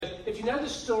you know the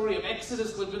story of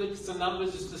Exodus, Leviticus and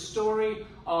Numbers, it's the story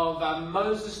of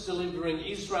Moses delivering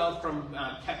Israel from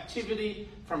captivity,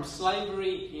 from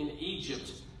slavery in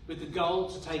Egypt, with the goal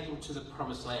to take them to the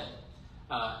Promised Land.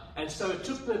 And so it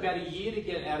took them about a year to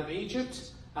get out of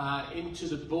Egypt into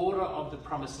the border of the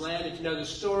Promised Land. If you know the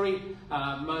story,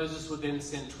 Moses would then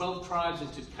send 12 tribes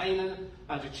into Canaan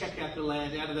to check out the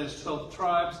land. Out of those 12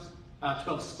 tribes,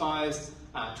 12 spies,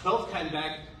 12 came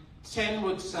back. 10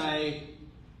 would say,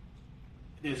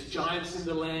 there's giants in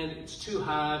the land, it's too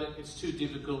hard, it's too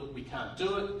difficult, we can't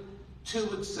do it. 2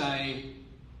 would say,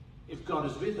 if God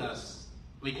is with us,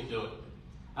 we can do it.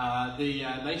 The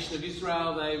nation of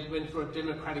Israel, they went for a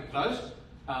democratic vote.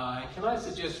 Can I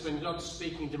suggest when God's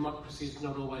speaking, democracy is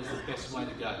not always the best way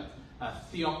to go.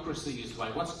 Theocracy is the way.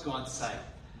 What's God saying?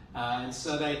 And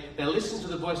so they listened to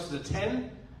the voice of the 10,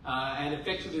 and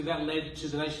effectively that led to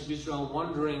the nation of Israel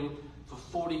wandering for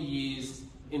 40 years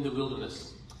in the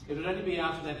wilderness. It would only be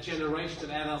after that generation of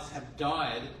adults have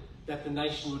died that the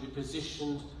nation would be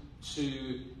positioned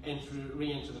to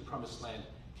re-enter the Promised Land.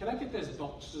 Can I get those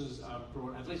boxes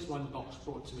brought, at least one box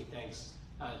brought to me? Thanks,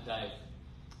 Dave.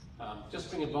 Just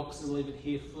bring a box and leave it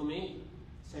here for me.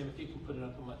 Sam, if you can put it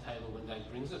up on my table when Dave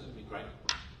brings it, it would be great.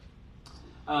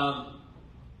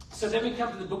 So then we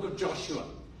come to the book of Joshua.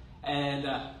 And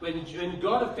when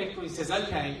God effectively says,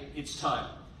 okay, it's time.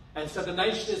 And so the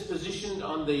nation is positioned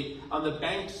on the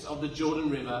banks of the Jordan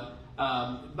River,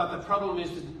 but the problem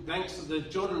is the banks of the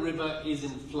Jordan River is in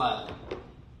flood.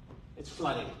 It's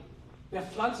flooding. Now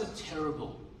floods are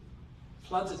terrible.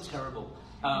 Floods are terrible.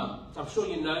 I'm sure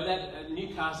you know that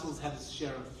Newcastle's had its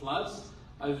share of floods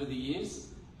over the years.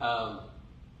 But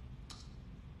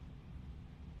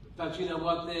you know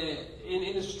what?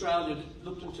 In Australia,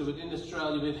 looked into it. In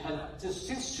Australia, we've had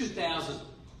since 2000.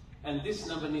 And this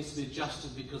number needs to be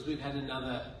adjusted because we've had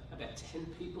about 10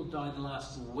 people die the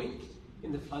last week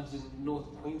in the floods in North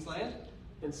Queensland.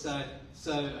 And so I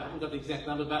haven't got the exact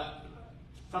number, but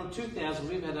from 2000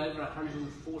 we've had over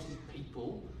 140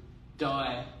 people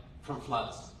die from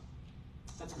floods.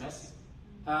 That's massive.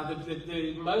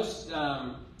 The most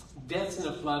deaths in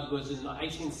a flood was in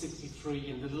 1863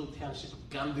 in the little township of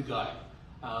Gundagai.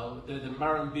 The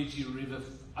Murrumbidgee River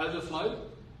overflowed,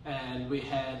 and we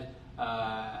had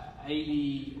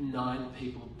 89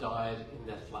 people died in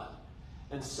that flood.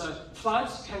 And so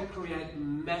floods can create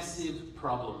massive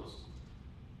problems.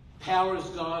 Power is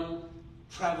gone,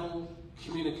 travel,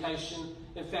 communication.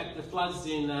 In fact, the floods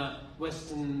in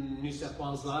western New South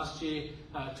Wales last year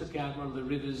took out one of the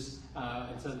rivers,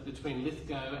 and so between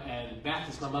Lithgow and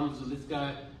Bathurst, my mum was at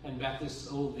Lithgow and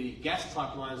Bathurst, all the gas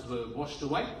pipelines were washed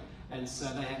away, and so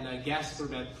they had no gas for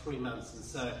about 3 months. And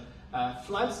so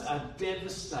floods are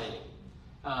devastating.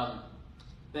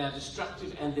 They are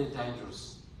destructive and they're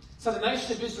dangerous. So the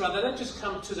nation of Israel, they don't just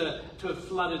come to a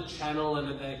flooded channel,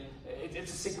 and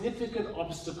it's a significant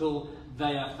obstacle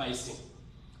they are facing.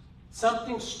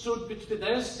 Something stood between,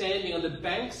 they were standing on the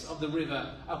banks of the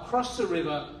river. Across the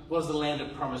river was the land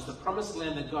of promise, the promised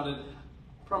land that God had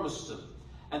promised them.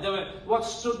 And what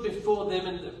stood before them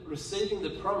in receiving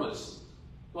the promise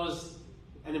was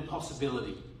an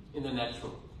impossibility in the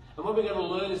natural. And what we're going to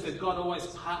learn is that God always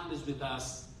partners with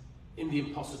us in the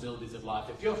impossibilities of life.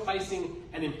 If you're facing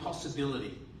an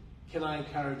impossibility, can I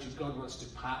encourage you, God wants to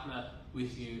partner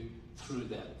with you through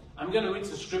that. I'm going to read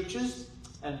some scriptures,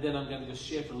 and then I'm going to just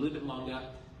share for a little bit longer,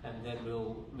 and then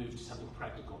we'll move to something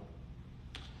practical.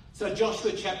 So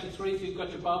Joshua chapter 3, if you've got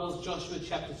your Bibles, Joshua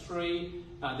chapter 3,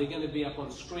 they're going to be up on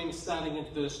screen starting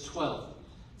at verse 12.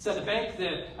 So the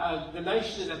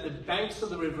nation is at the banks of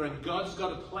the river, and God's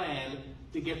got a plan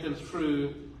to get them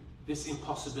through this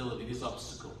impossibility, this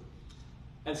obstacle.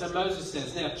 And so Moses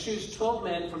says, now choose 12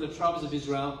 men from the tribes of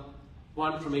Israel,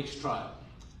 one from each tribe.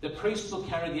 The priest will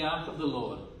carry the ark of the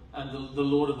Lord, and the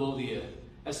Lord of all the earth.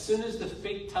 As soon as the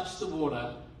feet touch the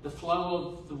water, the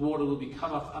flow of the water will be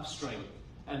cut off upstream,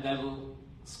 and they will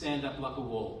stand up like a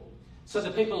wall. So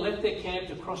the people left their camp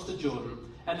to cross the Jordan,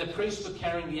 and the priests were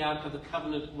carrying the ark of the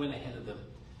covenant went ahead of them.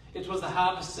 It was the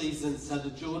harvest season, so the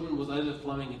Jordan was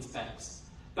overflowing its banks.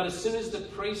 But as soon as the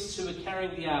priests who were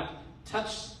carrying the ark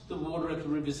touched the water at the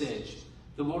river's edge,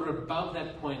 the water above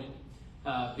that point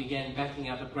began backing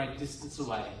up a great distance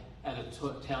away at a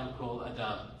town called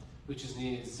Adam, which is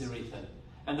near Zerethan.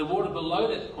 And the water below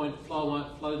that point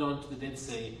flowed on to the Dead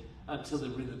Sea until the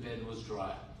riverbed was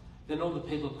dry. Then all the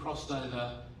people crossed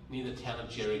over near the town of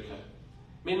Jericho.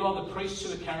 Meanwhile, the priests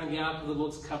who were carrying the ark of the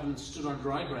Lord's covenant stood on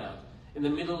dry ground in the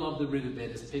middle of the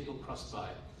riverbed as people crossed by.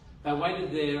 They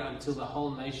waited there until the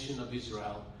whole nation of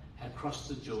Israel had crossed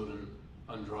the Jordan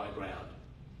on dry ground.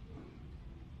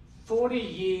 40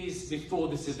 years before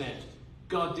this event,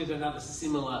 God did another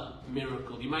similar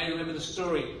miracle. You may remember the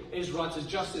story. Israelites had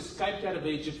just escaped out of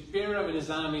Egypt. Pharaoh and his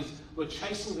armies were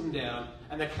chasing them down,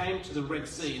 and they came to the Red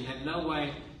Sea and had no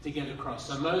way to get across.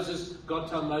 So God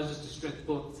told Moses to stretch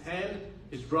forth his hand,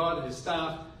 his rod, his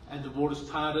staff, and the waters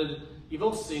parted. You've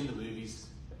all seen the movies,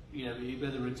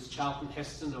 whether it's Charlton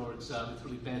Heston or it's with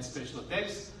really bad special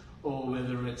effects, or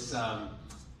whether it's,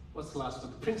 what's the last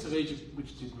one? The Prince of Egypt,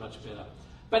 which did much better.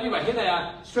 But anyway, here they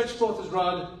are, stretched forth his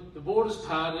rod, the waters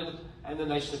parted, and the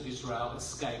nation of Israel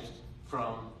escaped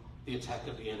from the attack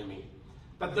of the enemy.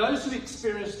 But those who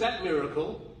experienced that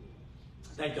miracle,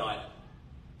 they died.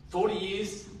 40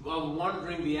 years while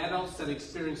wandering, the adults that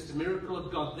experienced the miracle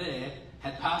of God there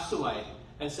had passed away.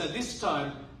 And so this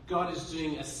time, God is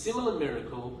doing a similar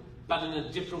miracle, but in a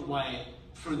different way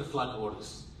through the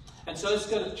floodwaters. And so let's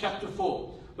go to chapter 4.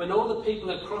 When all the people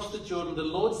had crossed the Jordan, the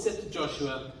Lord said to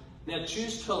Joshua, "Now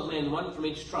choose 12 men, one from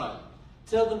each tribe.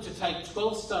 Tell them to take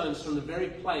 12 stones from the very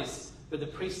place where the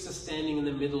priests are standing in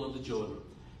the middle of the Jordan.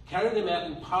 Carry them out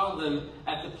and pile them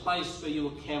at the place where you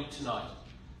will camp tonight."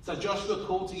 So Joshua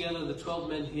called together the 12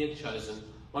 men he had chosen,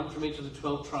 one from each of the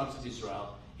 12 tribes of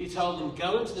Israel. He told them,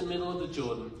 "Go into the middle of the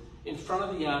Jordan, in front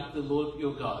of the ark of the Lord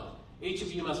your God. Each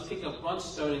of you must pick up one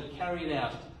stone and carry it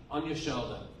out on your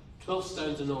shoulder. 12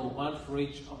 stones in all, one for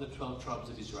each of the 12 tribes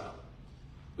of Israel.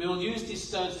 We will use these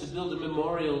stones to build a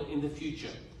memorial in the future.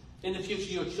 In the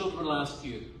future, your children will ask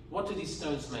you, 'What do these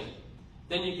stones mean?'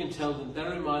 Then you can tell them, 'They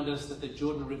remind us that the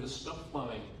Jordan River stopped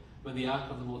flowing when the Ark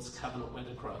of the Lord's covenant went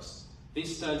across.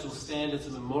 These stones will stand as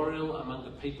a memorial among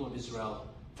the people of Israel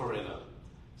forever.'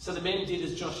 So the men did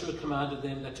as Joshua commanded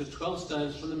them. They took 12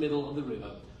 stones from the middle of the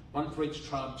river, one for each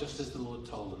tribe, just as the Lord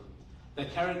told them. They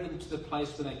carried them to the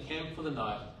place where they camped for the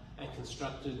night and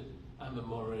constructed a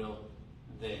memorial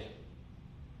there."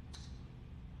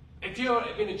 If you've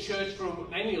been in church for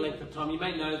any length of time, you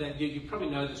may know that, you probably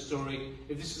know the story.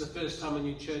 If this is the first time in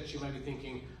your church, you may be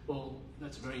thinking, well,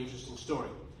 that's a very interesting story.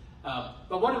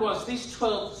 But what it was, these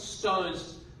 12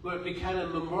 stones became a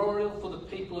memorial for the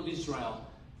people of Israel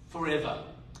forever.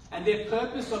 And their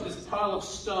purpose of this pile of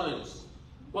stones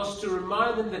was to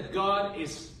remind them that God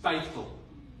is faithful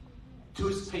to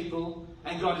his people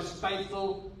and God is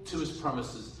faithful to his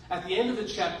promises. At the end of the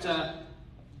chapter,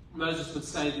 Moses would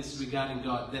say this regarding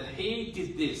God, that he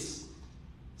did this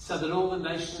so that all the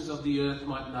nations of the earth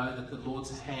might know that the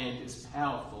Lord's hand is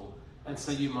powerful, and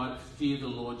so you might fear the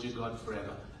Lord your God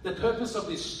forever. The purpose of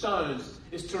these stones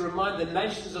is to remind the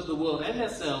nations of the world and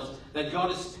ourselves that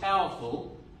God is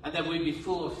powerful and that we be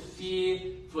full of fear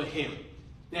for him.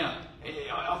 Now,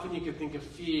 often you can think of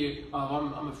fear,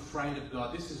 I'm afraid of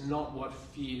God. This is not what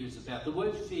fear is about. The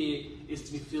word fear is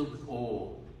to be filled with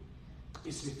awe,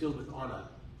 is to be filled with honour.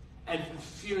 And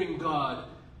fearing God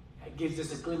gives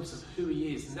us a glimpse of who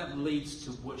he is, and that leads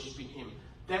to worshipping him.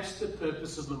 That's the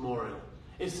purpose of memorial,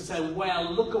 is to say, wow,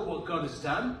 look at what God has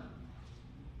done.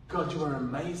 God, you are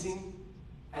amazing,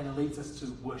 and it leads us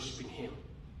to worshipping him.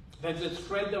 There's a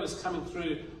thread that was coming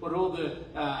through what all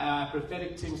our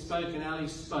prophetic team spoke and Ali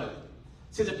spoke.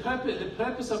 See, the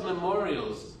purpose of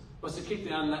memorials was to keep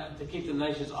the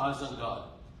nation's eyes on God.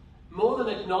 More than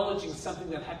acknowledging something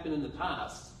that happened in the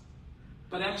past,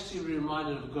 but actually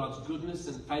reminded of God's goodness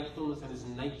and faithfulness and his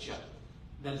nature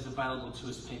that is available to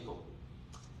his people.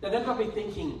 Now that got me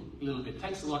thinking a little bit. It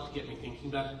takes a lot to get me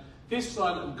thinking, but this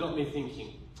one got me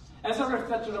thinking. As I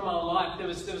reflected on my life, there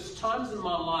was times in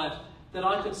my life that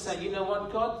I could say, you know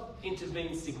what, God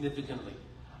intervened significantly.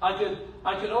 I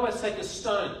could always take a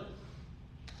stone.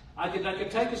 I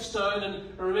could take a stone,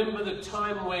 and remember the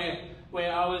time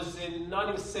where I was in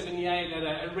 1978 at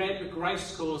a Randwick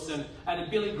racecourse and at a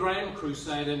Billy Graham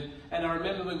crusade, and I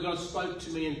remember when God spoke to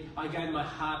me and I gave my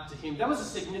heart to him. That was a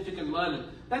significant moment.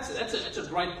 That's a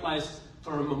great place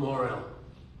for a memorial.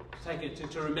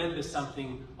 To remember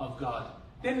something of God.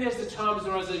 Then there's the times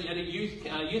where I was at a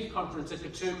youth conference at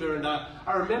Katoomba, and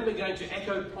I remember going to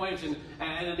Echo Point and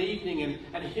an evening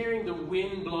and hearing the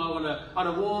wind blow on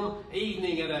a warm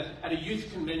evening at a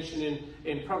youth convention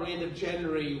in probably end of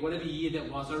January, whatever year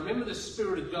that was. I remember the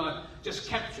Spirit of God just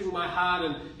capturing my heart,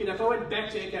 and if I went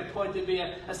back to Echo Point, there'd be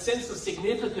a sense of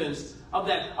significance of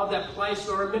that place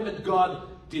where I remembered God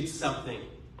did something.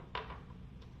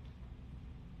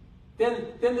 Then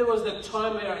there was that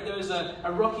time where there was a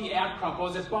rocky outcrop. I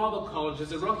was at Bible college.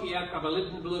 There's a rocky outcrop. I lived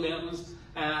in the Blue Mountains,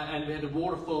 and we had a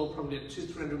waterfall probably at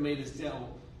 200-300 metres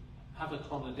down, half a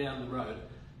kilometre down the road.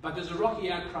 But there's a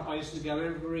rocky outcrop I used to go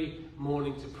every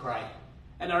morning to pray.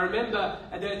 And I remember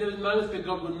there were moments where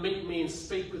God would meet me and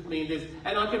speak with me,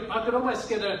 and I could almost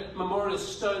get a memorial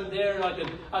stone there,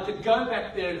 and I could go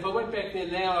back there. And if I went back there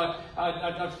now,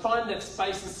 I'd find that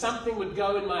space, and something would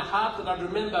go in my heart that I'd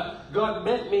remember. God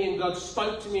met me, and God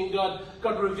spoke to me, and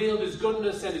God revealed His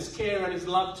goodness and His care and His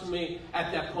love to me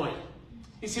at that point.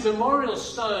 You see, memorial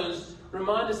stones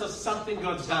remind us of something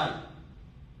God's done.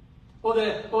 Or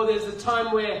there's a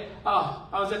time where I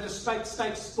was at the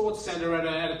State Sports Centre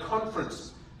at a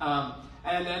conference,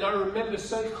 and I remember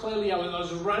so clearly I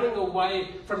was running away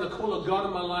from the call of God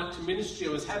in my life to ministry. I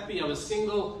was happy. I was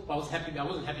single. Well, I was happy. I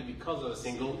wasn't happy because I was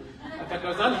single. In fact, I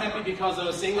was unhappy because I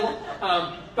was single.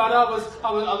 But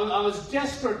I was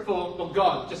desperate for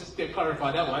God. Just to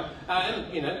clarify that one,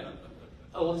 and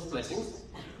all His blessings.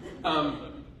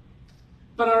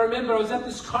 But I remember I was at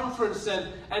this conference and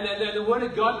the Word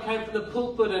of God came from the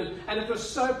pulpit and it was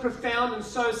so profound and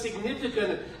so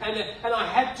significant. And I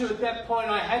had to, at that point,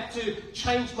 I had to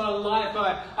change my life.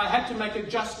 I had to make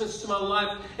adjustments to my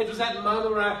life. It was that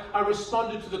moment where I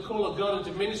responded to the call of God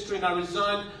into ministry, and I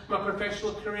resigned my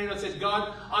professional career, and I said,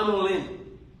 God, I'm all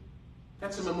in.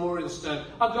 That's a memorial stone.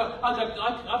 I've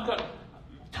got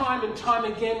time and time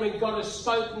again when God has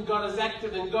spoken, God has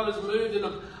acted, and God has moved,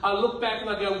 and I look back and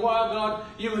I go, wow, God,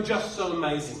 you were just so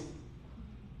amazing.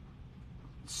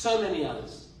 So many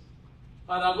others.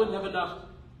 And I wouldn't have enough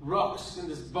rocks in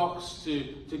this box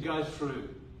to go through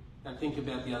and think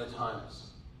about the other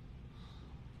times.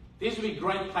 These would be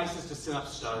great places to set up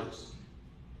stones,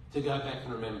 to go back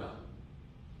and remember.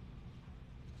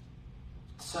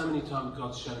 So many times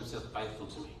God's shown Himself faithful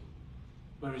to me,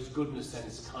 where His goodness and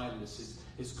His kindness,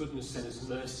 His goodness and His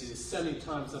mercy. There's so many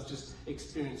times I've just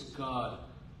experienced God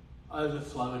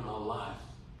overflow in my life,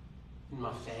 in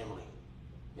my family,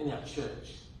 in our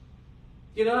church.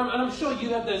 And I'm sure you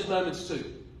have those moments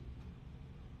too,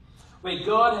 where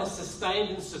God has sustained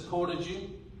and supported you,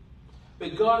 where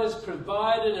God has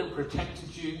provided and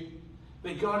protected you,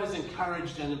 where God has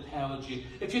encouraged and empowered you.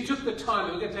 If you took the time,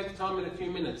 and we're going to take the time in a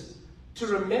few minutes, to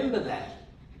remember that,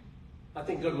 I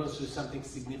think God wants to do something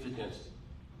significant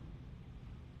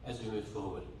as we move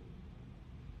forward.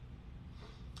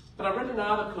 But I read an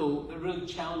article that really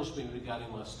challenged me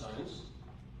regarding my stones.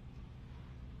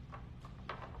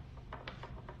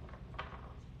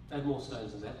 Add more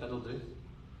stones than that, that'll do.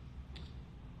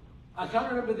 I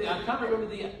can't remember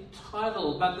the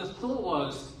title, but the thought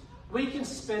was, we can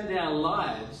spend our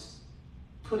lives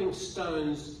putting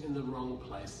stones in the wrong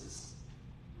places.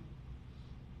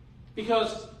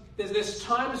 Because there's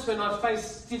times when I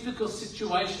face difficult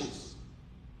situations,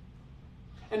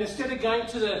 and instead of going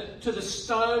to the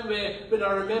stone where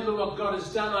I remember what God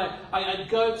has done, I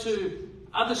go to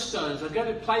other stones. I go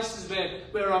to places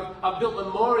where I've built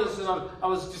memorials and I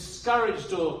was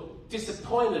discouraged or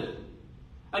disappointed.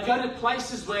 I go to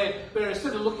places where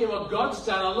instead of looking at what God's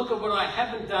done, I look at what I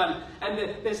haven't done, and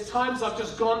there's times I've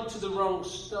just gone to the wrong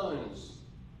stones.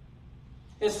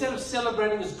 Instead of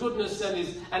celebrating His goodness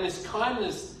and His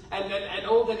kindness and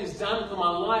all that He's done for my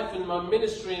life and my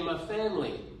ministry and my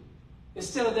family,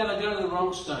 instead of that, I go to the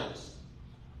wrong stones.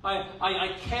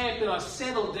 I camp and I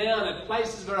settle down at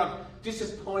places where I've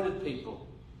disappointed people,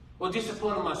 or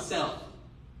disappointed myself,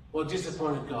 or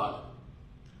disappointed God.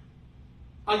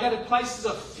 I go to places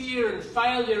of fear and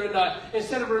failure, and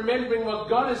instead of remembering what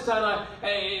God has done,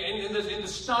 in the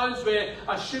stones where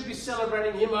I should be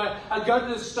celebrating Him, I go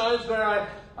to the stones where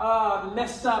I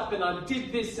messed up, and I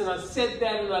did this, and I said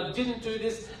that, and I didn't do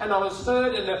this, and I was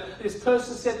hurt, and this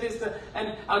person said this,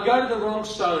 and I go to the wrong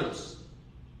stones.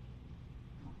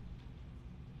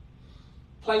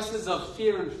 Places of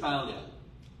fear and failure.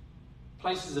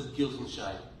 Places of guilt and shame.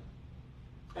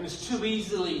 And it's too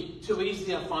easily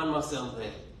I find myself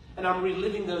there. And I'm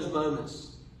reliving those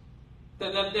moments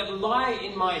that lie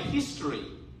in my history,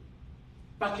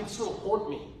 but can still haunt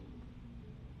me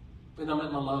when I'm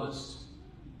at my lowest.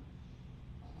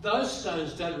 Those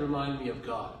stones don't remind me of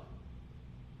God.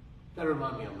 They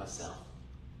remind me of myself.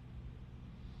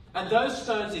 And those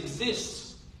stones exist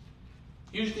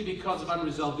usually because of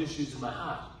unresolved issues in my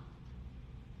heart.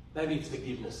 Maybe it's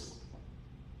forgiveness.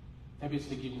 Maybe it's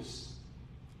forgiveness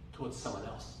towards someone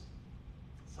else.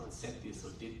 Someone said this or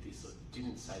did this or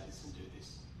didn't say this and do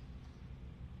this.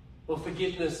 Or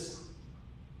forgiveness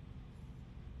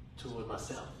toward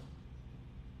myself.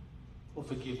 Or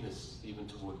forgiveness even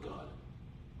toward God.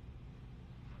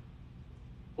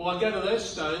 Or I go to those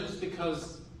stones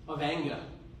because of anger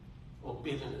or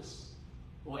bitterness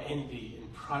or envy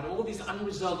and pride. All these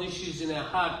unresolved issues in our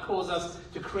heart cause us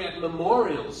to create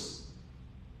memorials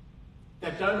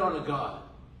that don't honour God,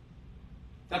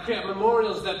 They create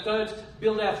memorials that don't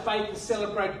build our faith and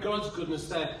celebrate God's goodness.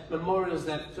 They're memorials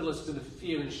that fill us with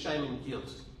fear and shame and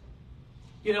guilt.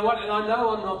 You know what? And I know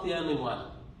I'm not the only one.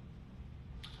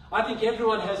 I think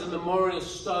everyone has a memorial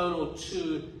stone or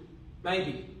two,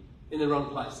 maybe, in the wrong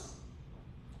place.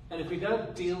 And if we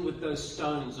don't deal with those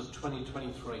stones of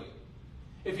 2023,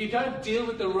 if you don't deal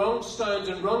with the wrong stones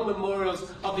and wrong memorials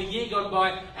of the year gone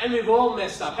by, and we've all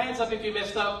messed up. Hands up if you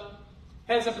messed up.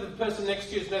 Hands up if the person next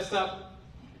to you has messed up.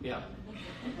 Yeah.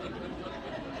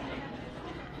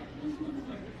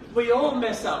 We all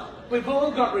mess up. We've all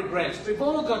got regrets. We've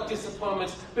all got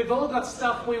disappointments. We've all got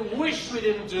stuff we wish we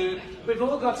didn't do. We've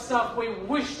all got stuff we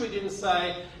wish we didn't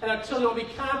say. And I tell you what, we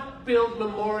can't build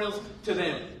memorials to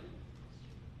them.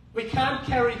 We can't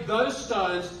carry those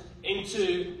stones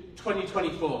into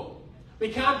 2024. We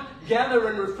can't gather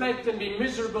and reflect and be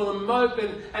miserable and mope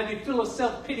and be full of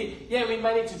self-pity. Yeah, we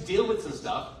may need to deal with some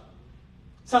stuff.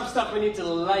 Some stuff we need to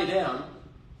lay down.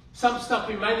 Some stuff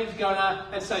we may need to go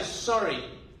and say sorry.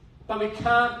 But we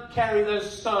can't carry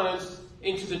those stones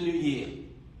into the new year.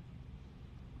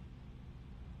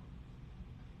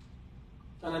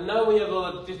 And I know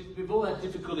we've all had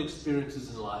difficult experiences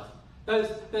in life.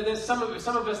 There's some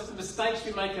of us, the mistakes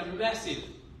we make are massive.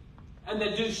 And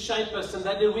they do shape us, and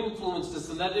they do influence us,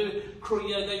 and they do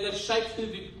create, they shape who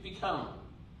we become.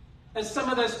 And some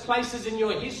of those places in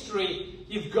your history,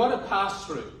 you've got to pass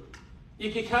through.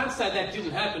 You can't say that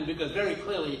didn't happen, because very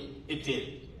clearly it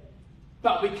did.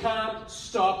 But we can't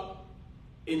stop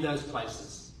in those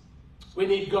places. We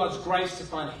need God's grace to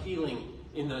find healing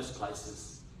in those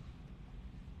places.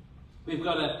 We've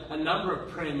got a number of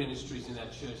prayer ministries in our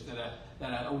church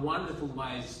that are wonderful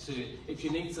ways to, if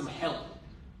you need some help,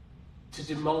 to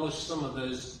demolish some of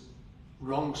those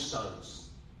wrong stones,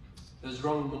 those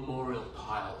wrong memorial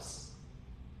piles.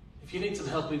 If you need some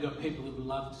help, we've got people who would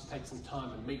love to take some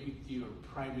time and meet with you and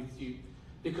pray with you,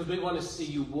 because we want to see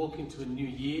you walk into a new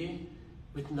year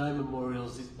with no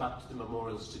memorials but the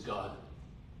memorials to God,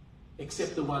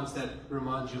 except the ones that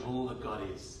remind you of all that God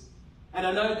is. And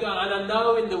I know God, and I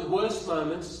know in the worst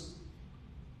moments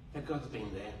that God's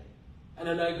been there. And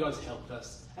I know God's helped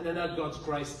us. And I know God's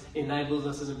grace enables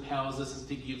us and empowers us and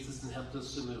forgives us and helps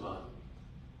us to move on.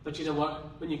 But you know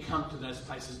what? When you come to those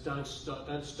places, don't stop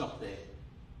there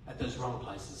at those wrong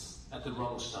places, at the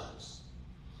wrong stones.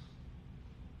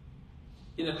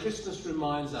 You know, Christmas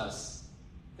reminds us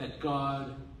that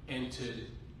God entered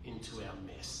into our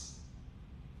mess.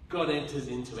 God enters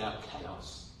into our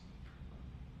chaos,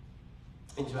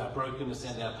 into our brokenness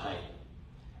and our pain.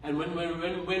 And when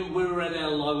we're at our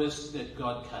lowest, that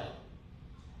God came.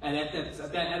 And at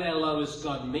our lowest,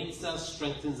 God meets us,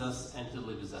 strengthens us, and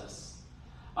delivers us.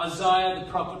 Isaiah the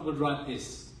prophet would write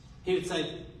this. He would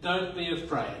say, "Don't be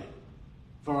afraid,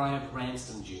 for I have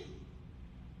ransomed you."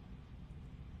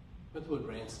 What the word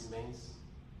ransom means?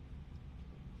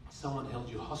 Someone held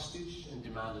you hostage and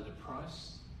demanded a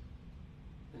price,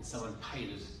 and someone paid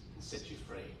it and set you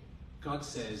free. God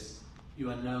says, you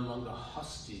are no longer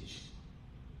hostage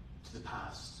to the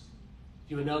past.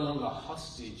 You are no longer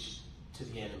hostage to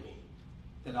the enemy.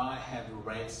 That I have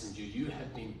ransomed you. You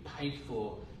have been paid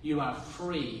for. You are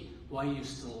free while you're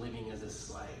still living as a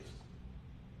slave.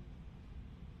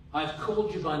 I have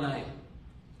called you by name.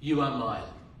 You are mine.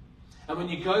 And when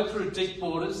you go through deep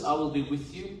waters, I will be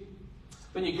with you.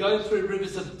 When you go through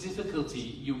rivers of difficulty,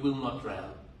 you will not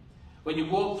drown. When you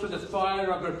walk through the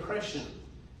fire of oppression,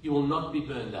 you will not be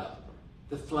burned up.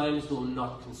 The flames will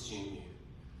not consume you.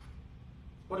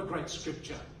 What a great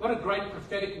scripture. What a great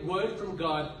prophetic word from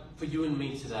God for you and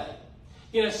me today.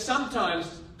 You know,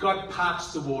 sometimes God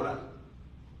parts the water.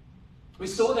 We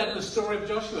saw that in the story of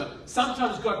Joshua.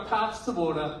 Sometimes God parts the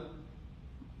water.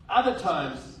 Other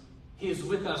times, He is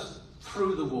with us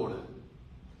through the water.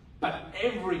 But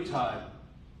every time,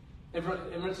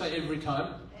 everyone say every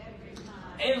time?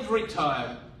 Every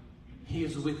time, He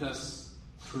is with us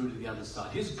through to the other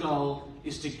side. His goal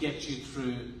is to get you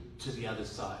through to the other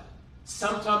side.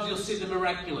 Sometimes you'll see the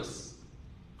miraculous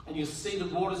and you'll see the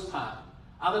waters part.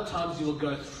 Other times you will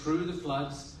go through the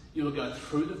floods, you will go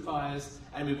through the fires,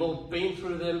 and we've all been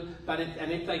through them.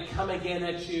 And if they come again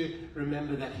at you,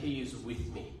 remember that He is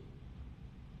with me.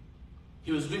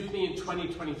 He was with me in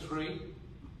 2023,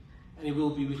 and He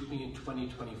will be with me in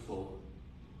 2024.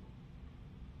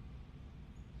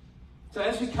 So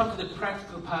as we come to the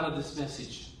practical part of this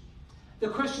message, the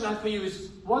question I have for you is,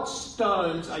 what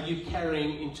stones are you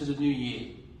carrying into the new year?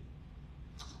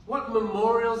 What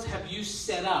memorials have you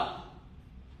set up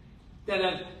that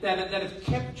have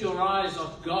kept your eyes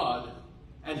off God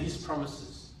and His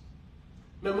promises?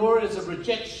 Memorials of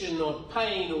rejection or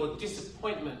pain or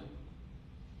disappointment.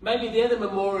 Maybe they're the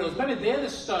memorials. Maybe they're the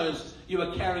stones you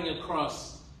are carrying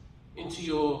across into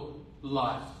your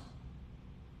life.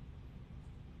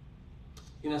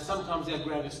 You know, sometimes our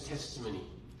greatest testimony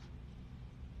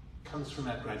comes from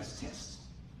our greatest test.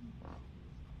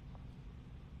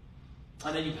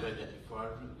 I know you've heard that before.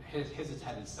 I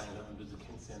hesitated saying that because it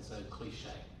can sound so cliche.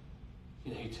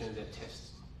 You know, he turned that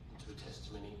test into a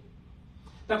testimony.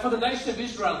 But for the nation of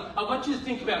Israel, I want you to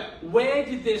think about, where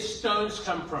did their stones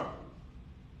come from?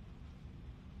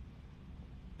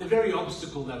 The very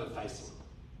obstacle they were facing.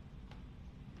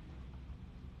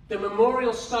 The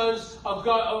memorial stones of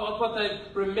God, of what they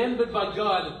remembered by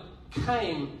God,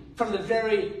 came from the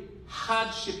very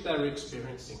hardship they were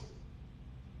experiencing.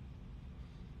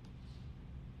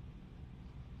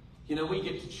 You know, we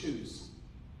get to choose.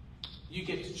 You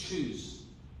get to choose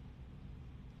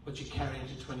what you carry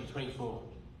into 2024.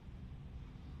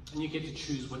 And you get to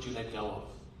choose what you let go of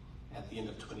at the end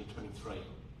of 2023.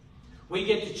 We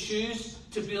get to choose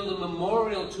to build a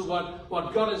memorial to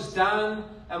what God has done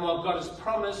and what God has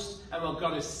promised and what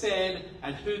God has said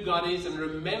and who God is, and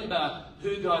remember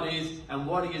who God is and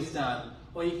what he has done.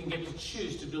 Or you can get to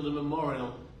choose to build a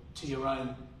memorial to your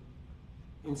own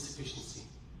insufficiency.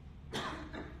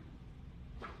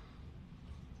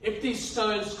 If these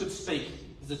stones could speak,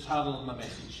 is the title of my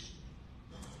message.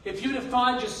 If you were to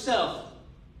find yourself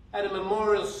at a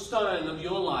memorial stone of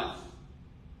your life,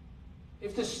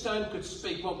 if the stone could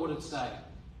speak, what would it say?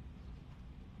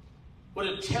 Would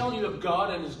it tell you of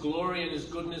God and his glory and his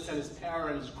goodness and his power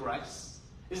and his grace?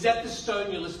 Is that the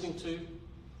stone you're listening to?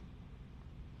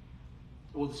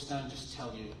 Or will the stone just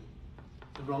tell you,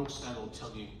 the wrong stone will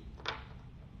tell you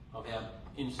of how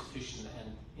insufficient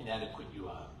and inadequate you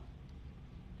are?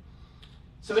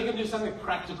 So we can do something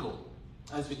practical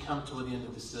as we come toward the end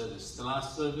of the service, the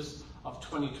last service of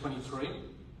 2023.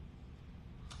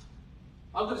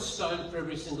 I've got a stone for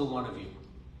every single one of you.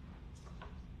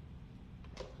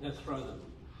 I'm going to throw them.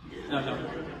 No.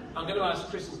 I'm going to ask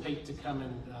Chris and Pete to come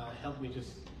and help me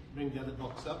just bring the other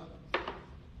box up.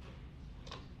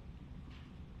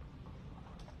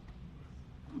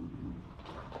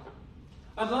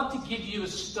 I'd love to give you a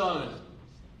stone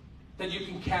that you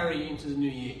can carry into the new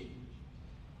year.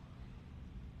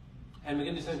 And we're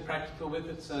going to do something practical with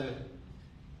it. So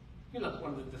you're like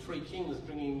one of the three kings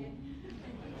bringing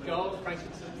gold,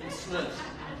 frankincense and smyrna.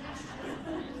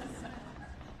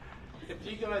 If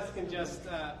you guys can just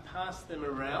pass them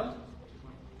around.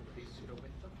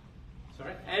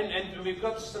 Sorry. And we've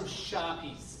got some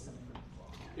Sharpies.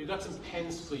 We've got some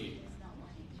pens for you.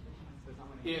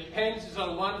 Yeah, pens is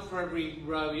on one for every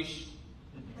row-ish.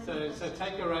 So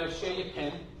take a row, share your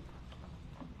pen.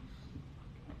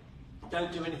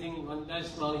 Don't do anything, no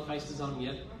smiley faces on them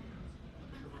yet.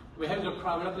 We haven't got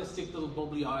crime, we're not going to stick little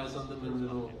bubbly eyes on them and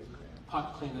little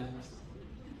pipe cleaner.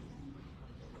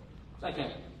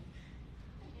 Okay.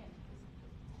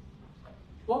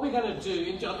 What we're going to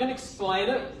do, I'm going to explain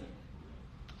it,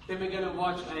 then we're going to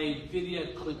watch a video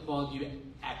clip while you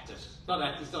act it. Not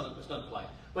act, it's not a play.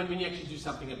 When you actually do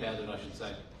something about it, I should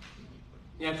say.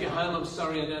 Now, if you're home, I'm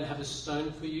sorry I don't have a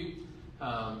stone for you.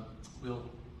 We'll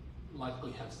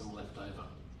likely have some left over.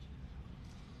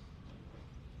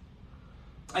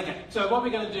 Okay, so what we're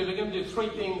going to do, we're going to do three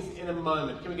things in a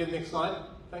moment. Can we get the next slide?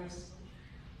 Thanks.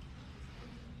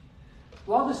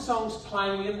 While the song's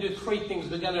playing, we're going to do three things.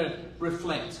 We're going to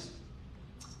reflect.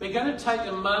 We're going to take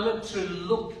a moment to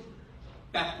look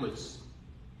backwards.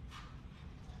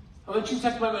 I want you to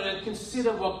take a moment and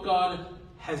consider what God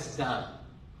has done.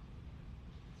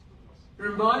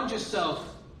 Remind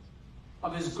yourself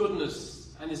of his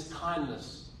goodness and his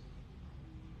kindness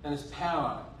and his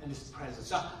power and his presence.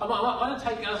 So I want to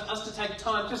take us to take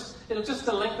time, just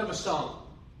the length of a song.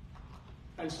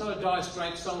 And it's not a Dire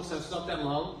Straits song, so it's not that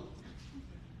long.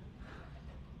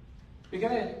 We're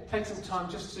going to take some time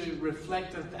just to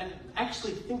reflect and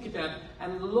actually think about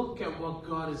and look at what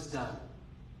God has done.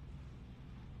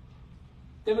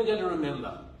 Then we're going to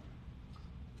remember.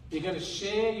 You're going to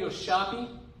share your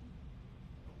Sharpie.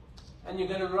 And you're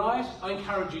going to write, I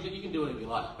encourage you, that you can do whatever you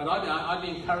like, but I'd be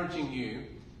encouraging you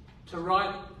to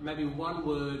write maybe one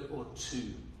word or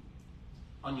two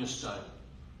on your stone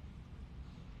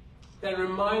that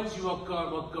reminds you of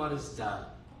what God has done.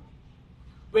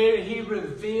 Where he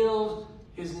revealed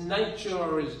his nature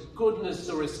or his goodness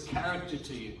or his character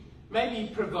to you. Maybe he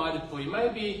provided for you.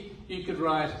 Maybe you could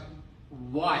write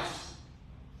wife.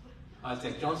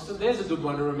 Isaac Johnston, there's a good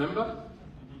one to remember.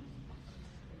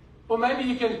 Or maybe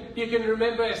you can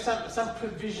remember some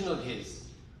provision of his.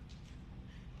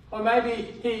 Or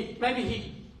maybe you're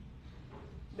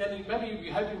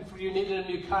hoping for you needed a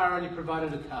new car and he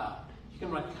provided a car. You You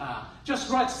can write car.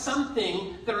 Just write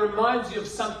something that reminds you of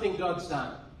something God's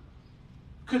done.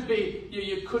 Could be,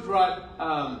 you could write,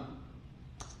 let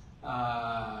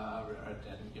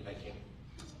me get back in.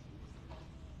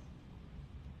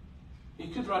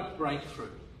 You could write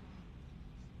breakthrough.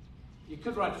 You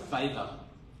could write favour.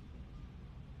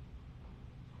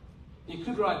 You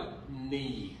could write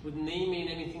knee. Would knee mean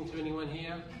anything to anyone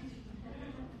here?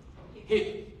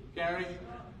 Hip. Gary?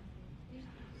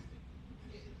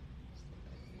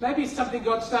 Maybe something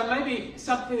God's done. Maybe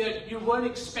something that you weren't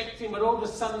expecting but all of a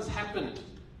sudden's happened.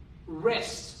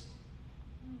 Rest.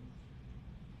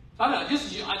 I don't know.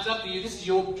 It's up to you. This is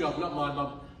your job, not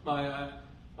mine.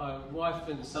 My wife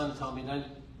and son told me, don't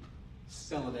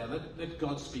spell it out. Let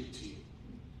God speak to you.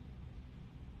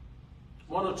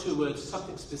 One or two words,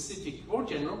 something specific or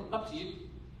general, up to you.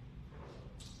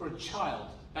 For a child,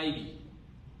 baby.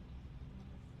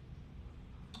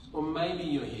 Or maybe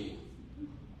you're here.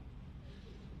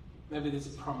 Maybe there's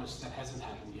a promise that hasn't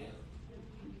happened yet.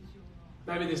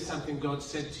 Maybe there's something God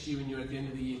said to you and you're at the end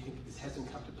of the year thinking this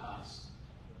hasn't come to pass.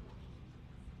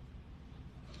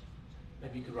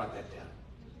 Maybe you could write that down.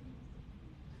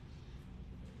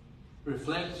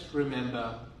 Reflect,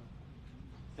 remember,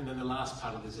 and then the last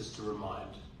part of this is to remind.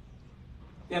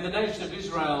 Now, the nation of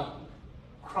Israel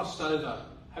crossed over.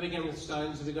 Have you got any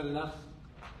stones? Have you got enough?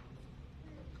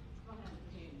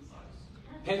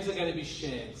 Pens are going to be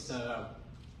shared, so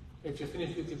if you're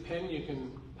finished with your pen, you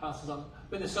can pass it on.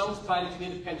 When the song's played, if you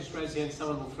need a pen, just raise your hand,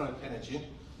 someone will throw a pen at you.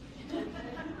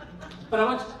 But I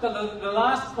want the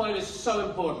last point is so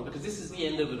important because this is the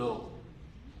end of it all.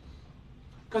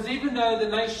 Because even though the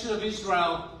nation of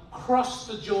Israel crossed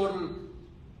the Jordan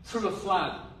through a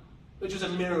flood, which was a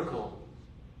miracle,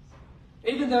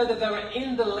 even though that they were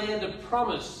in the land of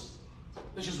promise,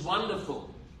 which is wonderful,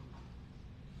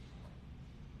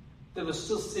 there were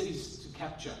still cities to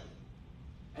capture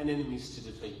and enemies to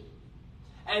defeat.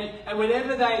 And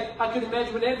whenever I could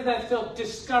imagine, whenever they felt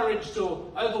discouraged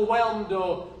or overwhelmed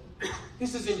or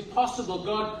this is impossible,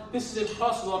 God, this is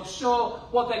impossible, I'm sure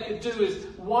what they could do is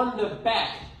wander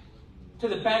back to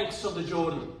the banks of the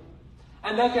Jordan.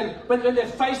 And they can, when they're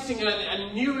facing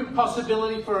a new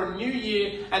impossibility for a new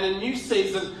year and a new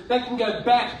season, they can go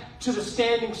back to the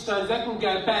standing stones. They can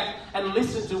go back and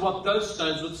listen to what those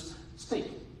stones would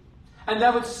speak. And they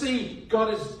would see God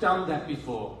has done that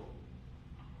before.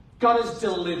 God has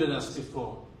delivered us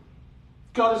before.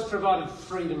 God has provided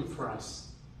freedom for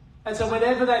us. And so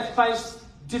whenever they faced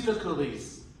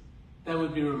difficulties, they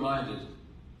would be reminded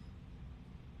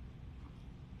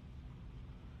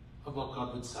of what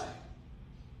God would say.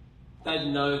 They'd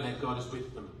know that God is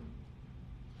with them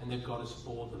and that God is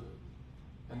for them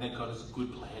and that God has a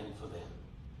good plan for them.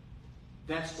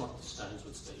 That's what the stones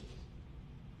would speak.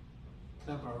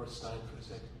 Can I borrow a stone for a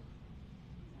second?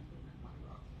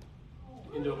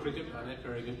 Indoor cricket? No, not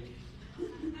very good.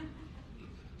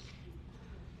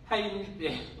 Hey,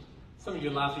 yeah, some of you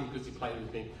are laughing because you played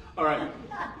with me. All right.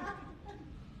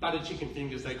 Buttered chicken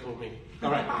fingers, they call me.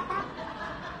 All right.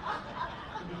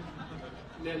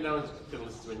 No one's going to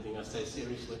listen to anything I say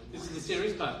seriously. This is the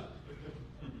serious part.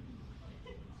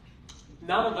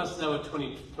 None of us know what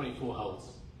 2024 holds.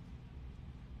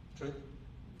 True?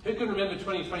 Who can remember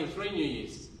 2023 New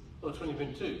Year's? Or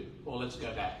 2022? Or let's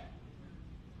go back.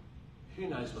 Who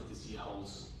knows what this year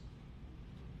holds?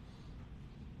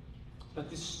 But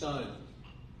this stone,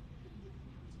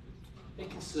 it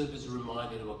can serve as a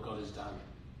reminder of what God has done.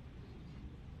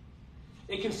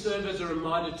 It can serve as a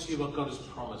reminder to you what God has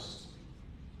promised.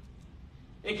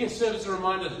 It can serve as a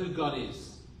reminder of who God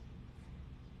is.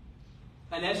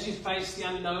 And as you face the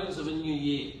unknowns of a new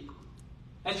year,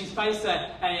 as you face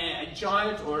a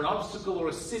giant or an obstacle or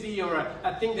a city or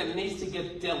a thing that needs to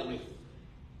get dealt with,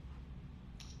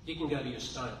 you can go to your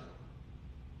stone.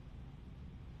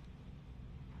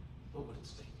 What would it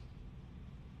speak?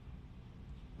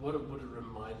 What would it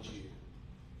remind you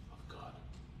of God?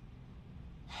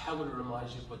 How would it remind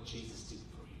you of what Jesus did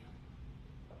for you?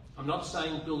 I'm not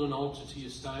saying build an altar to your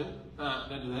stone.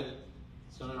 Don't do that.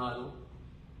 It's not an idol.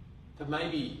 But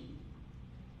maybe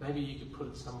you could put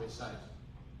it somewhere safe.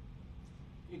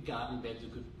 Your garden bed's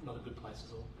not a good place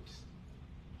at all.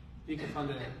 You can find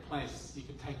a place you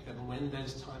could take them, and when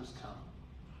those times come,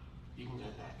 you can go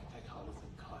back and take hold of them.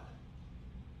 God,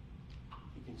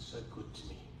 you've been so good to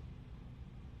me.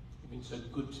 You've been so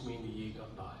good to me in the year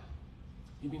gone by.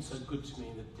 You've been so good to me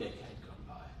in the decade gone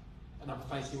by. And I'm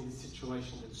facing this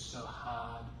situation that's so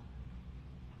hard,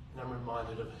 and I'm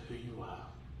reminded of who you are.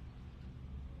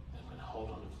 And I'm going to hold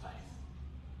on in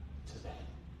faith to that.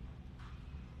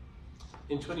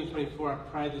 In 2024, I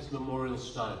pray this memorial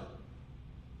stone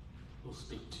will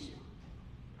speak to you.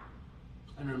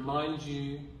 and remind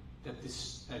you that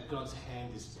God's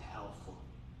hand is powerful.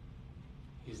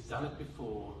 He's done it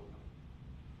before,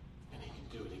 and He can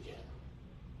do it again.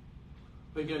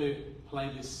 We're going to play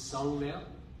this song now.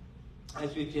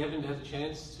 If you haven't had a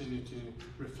chance to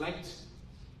reflect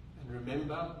and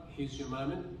remember, here's your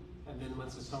moment. And then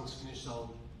once the song's finished,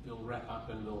 we'll wrap up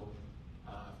and we'll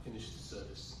finish the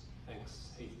service. Thanks.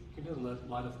 Heath, can you do a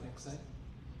light of thanks, eh?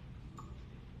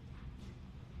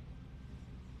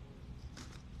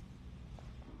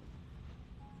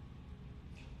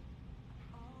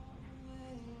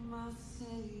 My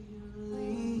Savior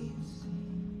leads me.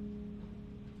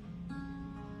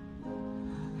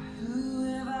 Who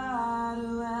have I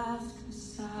to ask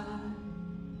beside?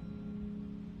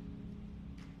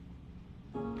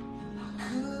 How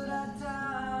could I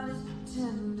doubt His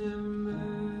tender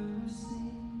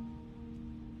mercy?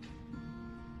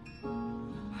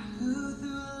 Who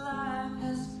through life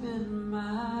has been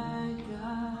my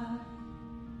guide?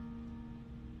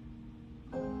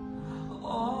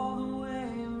 All the way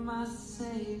my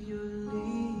Savior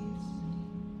leads me,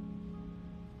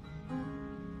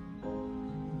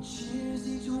 cheers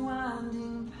each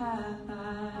winding path I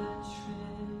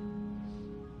tread,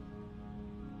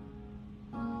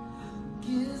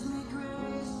 gives me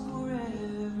grace for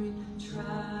every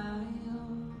trial,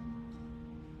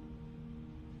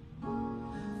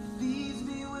 feeds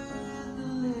me with the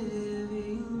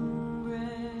living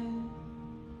bread.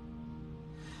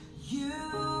 You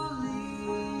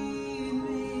lead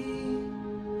me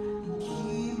and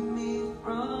keep me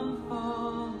from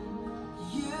falling.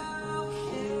 You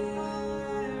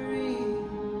carry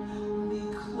me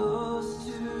close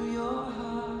to your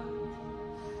heart,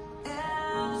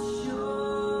 and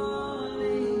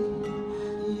surely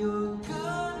your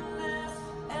goodness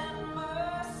and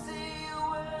mercy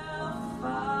will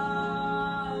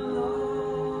follow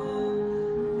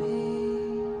me.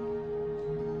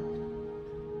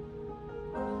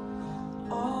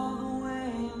 All the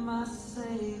way my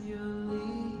Savior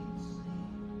leads me,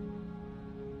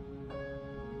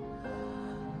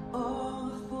 all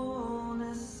the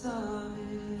fullness of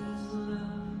His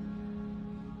love,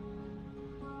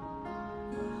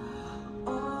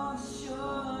 all the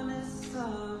sureness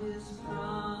of His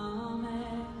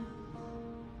promise,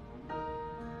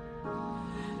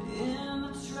 in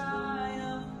the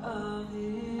triumph of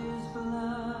His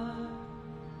blood.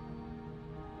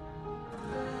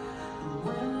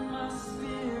 When my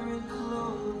spirit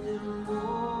clothed in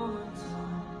mortal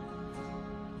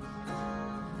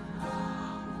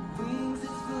wings,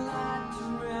 its flight to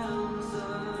realms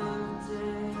of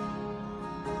day.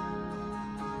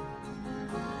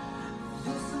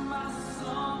 This is my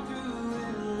song through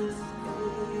endless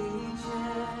ages.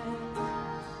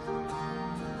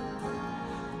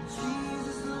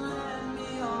 Jesus led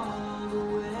me all the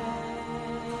way.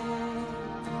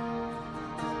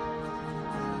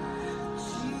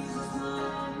 Jesus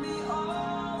led me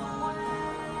all the way.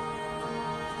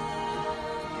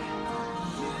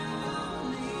 You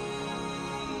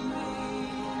lead me,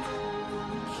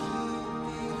 keep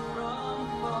me from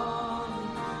falling.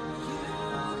 You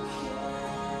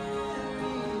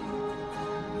carry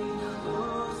me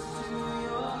close to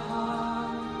your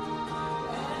heart,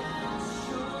 and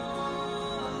surely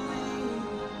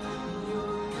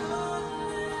your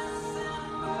goodness and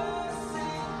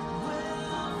mercy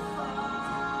will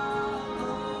follow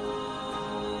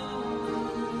me.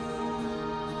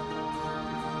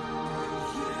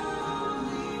 You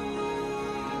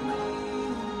lead me,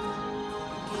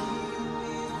 keep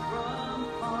me from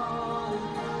falling.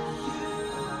 You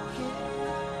carry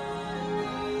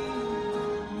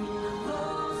me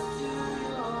close to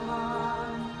your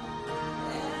heart,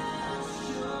 and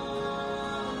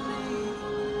surely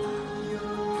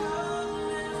your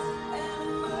goodness and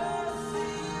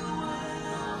mercy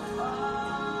will follow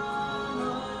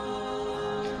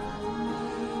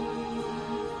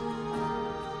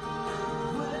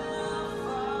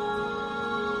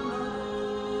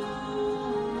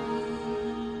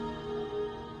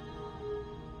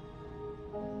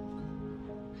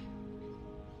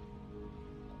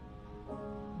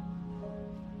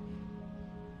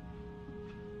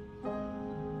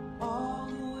all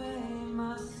the way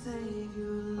my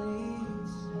Savior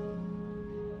leads me.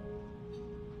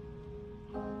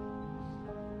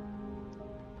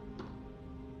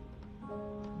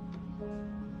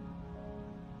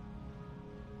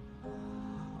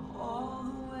 All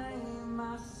the way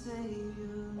my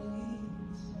Savior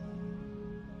leads me.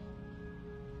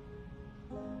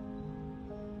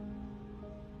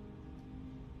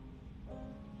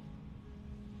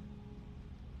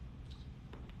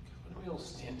 Why don't we all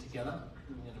stand together?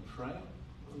 We're going to pray,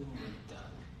 and then we're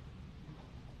done.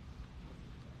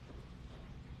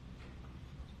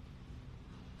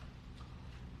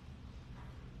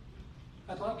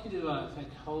 like you to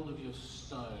take hold of your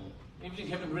stone. Even if you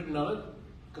haven't written on it,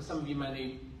 because some of you may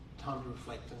need time to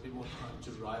reflect and a bit more time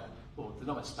to write. Well, there's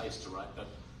not much space to write, but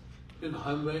a bit of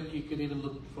homework. You could even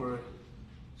look for a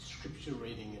scripture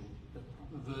reading and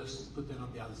a verse and put that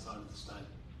on the other side of the stone.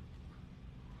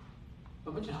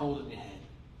 But when you hold it in your hand,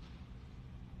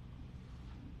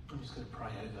 I'm just going to pray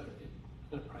over it.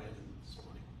 I'm going to pray over it this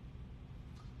morning.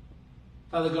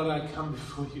 Father God, I come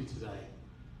before you today,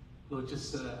 Lord,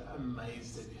 just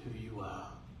amazed at who you are.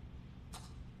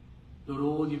 Lord,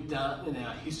 all you've done in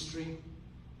our history,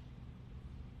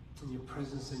 and your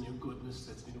presence and your goodness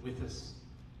that's been with us,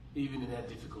 even in our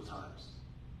difficult times.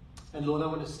 And Lord, I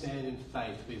want to stand in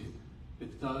faith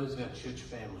with those of our church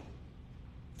family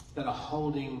that are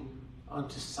holding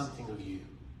onto something of you,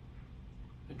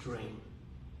 a dream,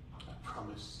 a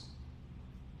promise,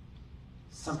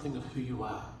 something of who you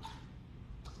are.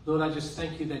 Lord, I just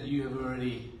thank you that you have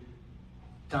already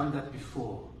done that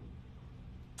before.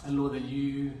 And Lord, that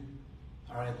you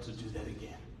are able to do that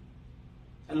again.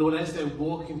 And Lord, as they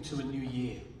walk into a new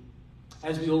year,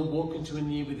 as we all walk into a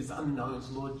new year with its unknowns,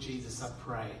 Lord Jesus, I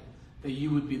pray that you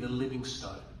would be the living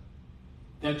stone,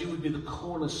 that you would be the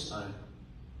cornerstone,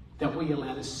 that we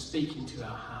allow to speak into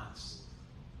our hearts,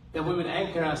 that we would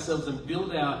anchor ourselves and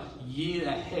build our year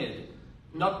ahead,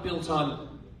 not built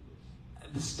on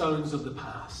the stones of the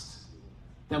past,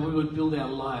 that we would build our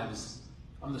lives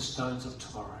on the stones of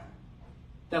tomorrow,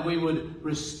 that we would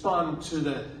respond to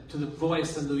the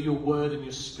voice and your word and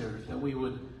your spirit, that we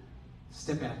would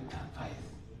step out in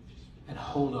faith and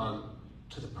hold on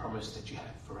to the promise that you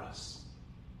have for us.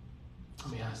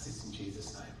 And we ask this in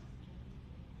Jesus'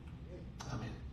 name. Amen.